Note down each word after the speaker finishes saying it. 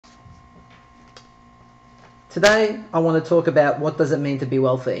Today, I want to talk about what does it mean to be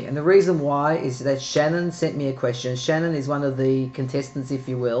wealthy. And the reason why is that Shannon sent me a question. Shannon is one of the contestants, if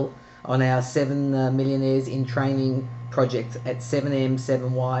you will, on our 7 Millionaires in Training project at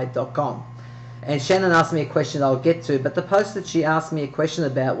 7m7y.com. And Shannon asked me a question I'll get to, but the post that she asked me a question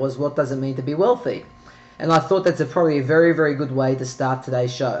about was what does it mean to be wealthy? And I thought that's probably a very, very good way to start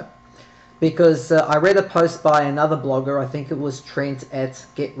today's show. Because I read a post by another blogger, I think it was Trent at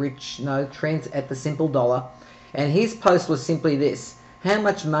Trent at the Simple Dollar. And his post was simply this: how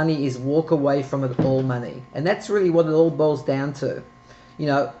much money is walk away from it all money? And that's really what it all boils down to. You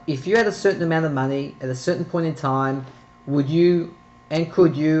know, if you had a certain amount of money at a certain point in time, would you and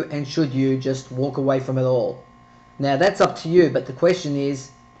could you and should you just walk away from it all? Now that's up to you, but the question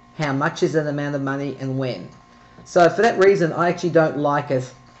is, how much is that amount of money and when? So for that reason, I actually don't like it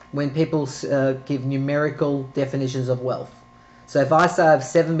when people give numerical definitions of wealth. So if I say I have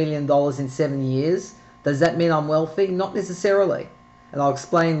 $7 million in 7 years, does that mean I'm wealthy? Not necessarily. And I'll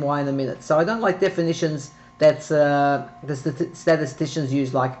explain why in a minute. So I don't like definitions that the statisticians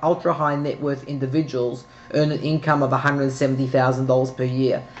use, like ultra high net worth individuals earn an income of $170,000 per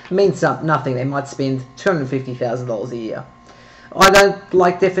year. It means nothing. They might spend $250,000 a year. I don't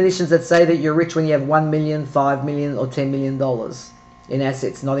like definitions that say that you're rich when you have $1 million, $5 million, or $10 million in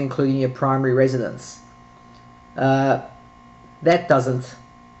assets, not including your primary residence. That doesn't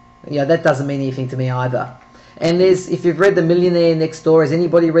mean anything to me either. And if you've read The Millionaire Next Door, has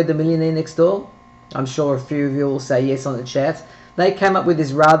anybody read The Millionaire Next Door? I'm sure a few of you will say yes on the chat. They came up with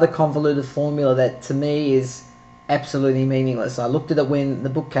this rather convoluted formula that to me is absolutely meaningless. I looked at it when the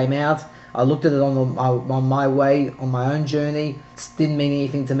book came out. I looked at it on my way, on my own journey. It didn't mean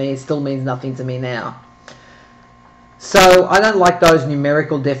anything to me. It still means nothing to me now. So I don't like those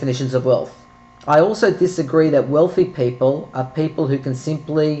numerical definitions of wealth. I also disagree that wealthy people are people who can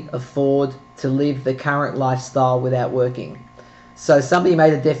simply afford to live the current lifestyle without working. So somebody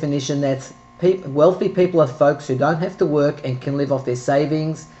made a definition that wealthy people are folks who don't have to work and can live off their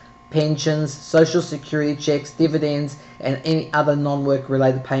savings, pensions, social security checks, dividends, and any other non-work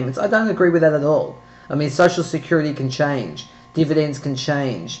related payments. I don't agree with that at all. I mean, social security can change, dividends can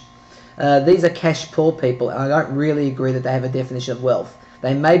change. These are cash poor people, and I don't really agree that they have a definition of wealth.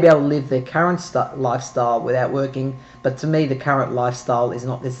 They may be able to live their current lifestyle without working, but to me the current lifestyle is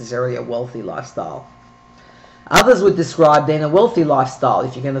not necessarily a wealthy lifestyle. Others would describe then a wealthy lifestyle.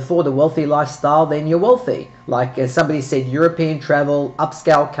 If you can afford a wealthy lifestyle, then you're wealthy. Like as somebody said, European travel,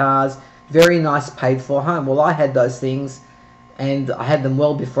 upscale cars, very nice paid for home. Well, I had those things, and I had them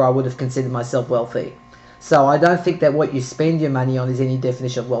well before I would have considered myself wealthy. So I don't think that what you spend your money on is any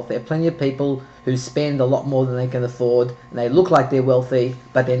definition of wealth. There are plenty of people who spend a lot more than they can afford, and they look like they're wealthy,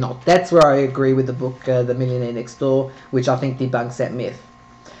 but they're not. That's where I agree with the book, The Millionaire Next Door, which I think debunks that myth.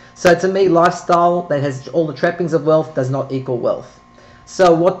 So to me, lifestyle that has all the trappings of wealth does not equal wealth.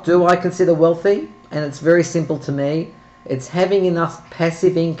 So what do I consider wealthy? And it's very simple to me. It's having enough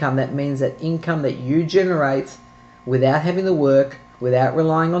passive income. That means that income that you generate without having to work, without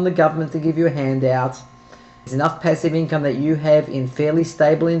relying on the government to give you a handout. It's enough passive income that you have in fairly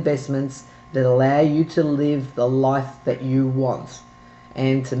stable investments that allow you to live the life that you want.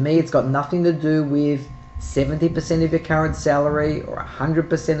 And to me, it's got nothing to do with 70% of your current salary or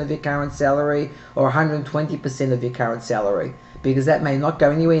 100% of your current salary or 120% of your current salary, because that may not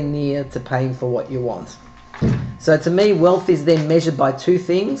go anywhere near to paying for what you want. So to me, wealth is then measured by two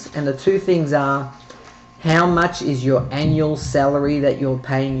things, and the two things are: how much is your annual salary that you're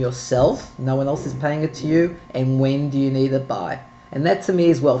paying yourself, no one else is paying it to you, and when do you need it by? And that to me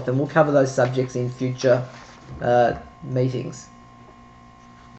is wealth, and we'll cover those subjects in future meetings.